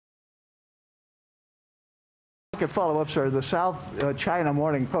could follow up, sir, the South China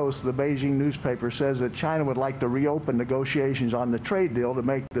Morning Post, the Beijing newspaper, says that China would like to reopen negotiations on the trade deal to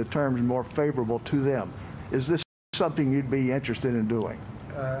make the terms more favorable to them. Is this something you'd be interested in doing?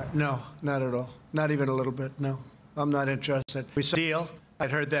 No, not at all. Not even a little bit, no. I'm not interested. We saw a deal.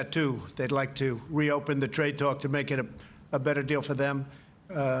 I'd heard that, too. They'd like to reopen the trade talk to make it a better deal for them.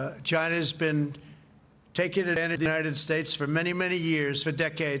 China's been taking advantage of the United States for many, many years, for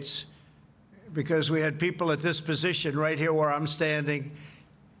decades, because we had people at this position right here where I'm standing,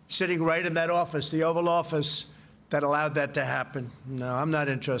 sitting right in that office, the Oval Office, that allowed that to happen. No, I'm not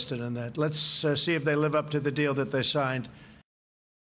interested in that. Let's see if they live up to the deal that they signed.